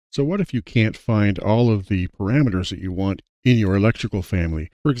So what if you can't find all of the parameters that you want in your electrical family?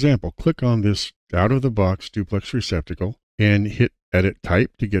 For example, click on this out-of-the-box duplex receptacle and hit Edit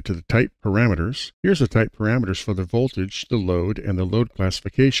Type to get to the type parameters. Here's the type parameters for the voltage, the load, and the load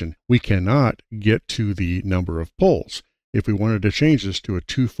classification. We cannot get to the number of poles. If we wanted to change this to a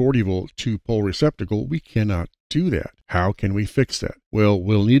 240 volt 2-pole receptacle, we cannot do that. How can we fix that? Well,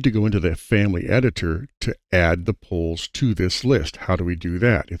 we'll need to go into the family editor to add the poles to this list. How do we do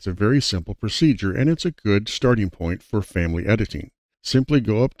that? It's a very simple procedure, and it's a good starting point for family editing. Simply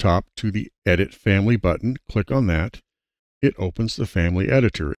go up top to the Edit Family button, click on that. It opens the family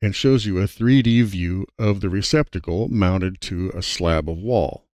editor and shows you a 3D view of the receptacle mounted to a slab of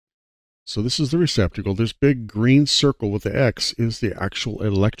wall. So this is the receptacle. This big green circle with the X is the actual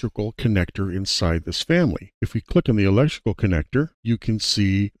electrical connector inside this family. If we click on the electrical connector, you can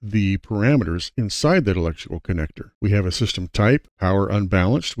see the parameters inside that electrical connector. We have a system type, power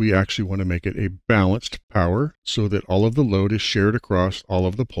unbalanced. We actually want to make it a balanced power so that all of the load is shared across all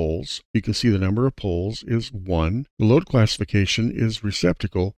of the poles. You can see the number of poles is 1. The load classification is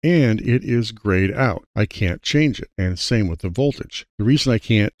receptacle, and it is grayed out. I can't change it. And same with the voltage. The reason I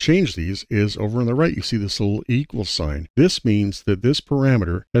can't change these is over on the right, you see this little equal sign. This means that this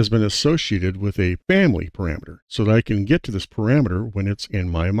parameter has been associated with a family parameter so that I can get to this parameter when it's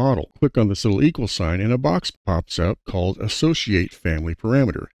in my model. Click on this little equal sign and a box pops up called Associate Family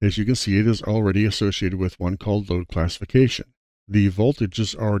Parameter. As you can see, it is already associated with one called Load Classification. The voltage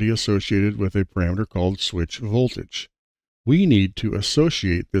is already associated with a parameter called Switch Voltage. We need to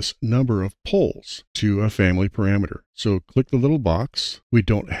associate this number of poles to a family parameter. So click the little box. We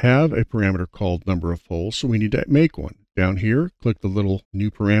don't have a parameter called number of poles, so we need to make one. Down here, click the little new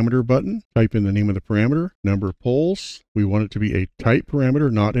parameter button, type in the name of the parameter, number of poles. We want it to be a type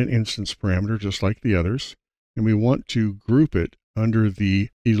parameter, not an instance parameter, just like the others. And we want to group it under the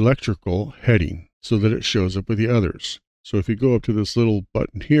electrical heading so that it shows up with the others. So if you go up to this little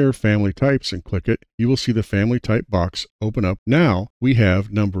button here, Family Types, and click it, you will see the Family Type box open up. Now we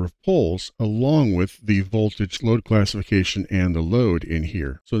have number of poles along with the voltage, load classification, and the load in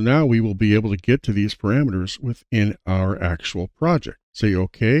here. So now we will be able to get to these parameters within our actual project. Say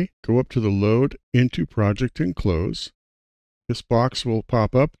OK, go up to the Load, Into Project, and Close. This box will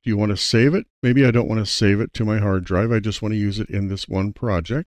pop up. Do you want to save it? Maybe I don't want to save it to my hard drive. I just want to use it in this one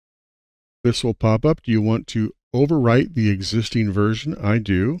project. This will pop up. Do you want to overwrite the existing version? I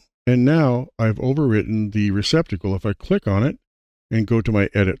do. And now I've overwritten the receptacle. If I click on it and go to my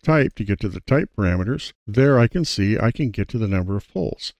Edit Type to get to the type parameters, there I can see I can get to the number of poles.